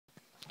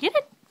Get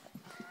it.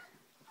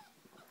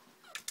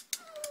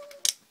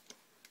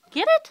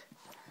 Get it.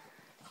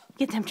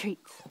 Get them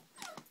treats.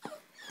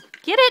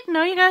 Get it.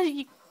 No, you guys.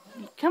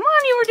 Come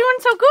on, you were doing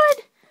so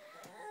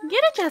good.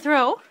 Get it,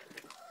 Jethro.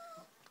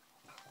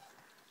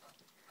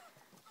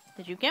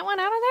 Did you get one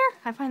out of there?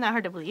 I find that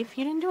hard to believe.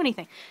 You didn't do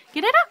anything.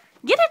 Get it up.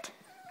 Get it.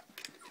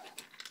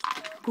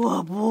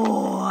 Good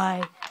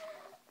boy.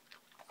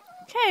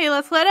 Okay,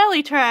 let's let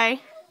Ellie try.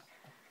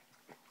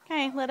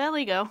 Okay, let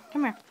Ellie go.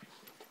 Come here.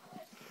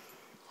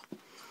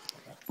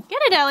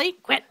 Get it, Ellie.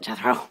 Quit,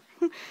 Jethro.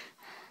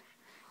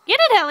 Get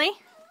it, Ellie.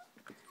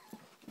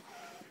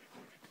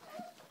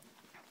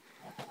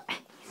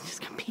 He's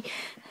just gonna be...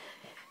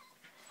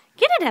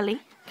 Get it, Ellie.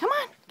 Come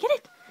on, get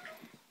it.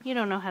 You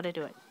don't know how to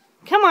do it.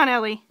 Come on,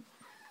 Ellie.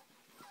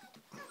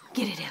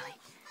 Get it, Ellie.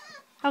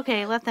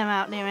 Okay, let them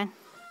out, Damon.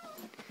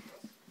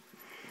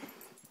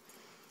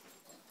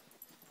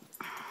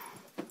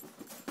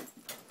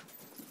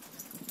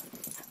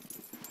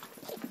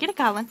 Get it,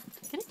 Colin.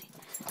 Get it.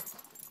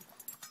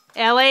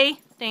 Ellie.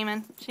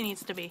 Damon. She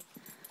needs to be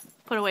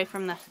put away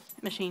from the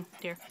machine,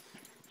 dear.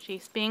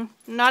 She's being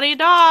naughty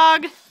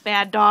dog.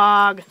 Bad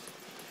dog.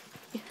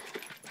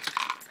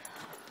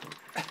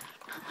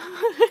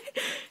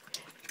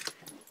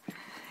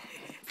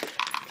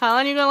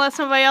 Colin, you gonna let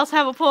somebody else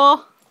have a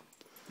pull?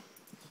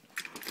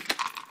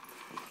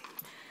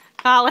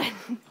 Colin.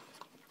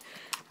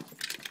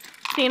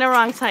 Being a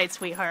wrong side,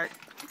 sweetheart.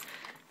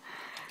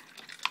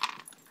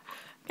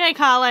 Okay,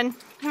 Colin.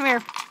 Come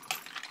here.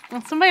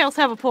 Let somebody else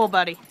have a pull,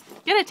 buddy.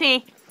 Get it,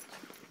 T.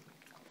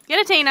 Get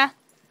it, Tina.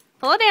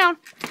 Pull it down.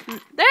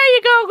 There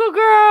you go, good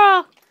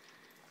girl.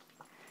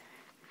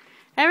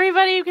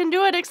 Everybody can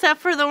do it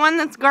except for the one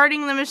that's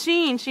guarding the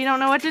machine. She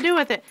don't know what to do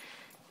with it.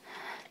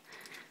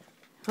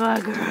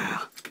 Good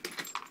girl.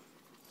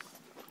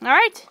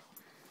 Alright.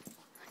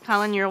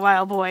 Colin, you're a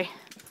wild boy.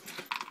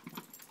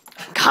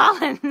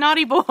 Colin,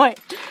 naughty boy.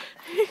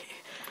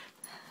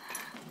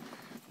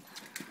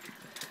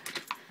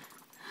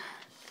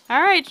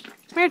 Alright,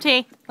 come here,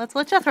 T. Let's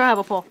let Jethro have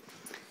a pull.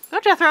 Go,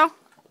 Jethro.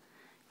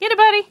 Get it,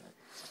 buddy.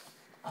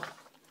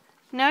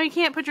 No, you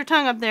can't put your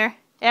tongue up there.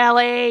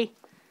 Ellie.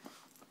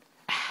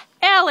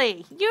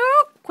 Ellie,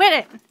 you quit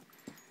it.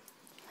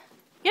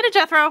 Get it,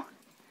 Jethro.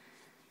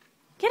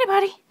 Get it,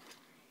 buddy.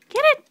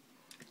 Get it.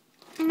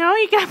 No,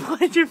 you gotta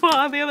put your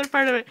paw on the other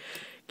part of it.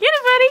 Get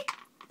it, buddy.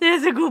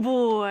 There's a good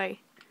boy.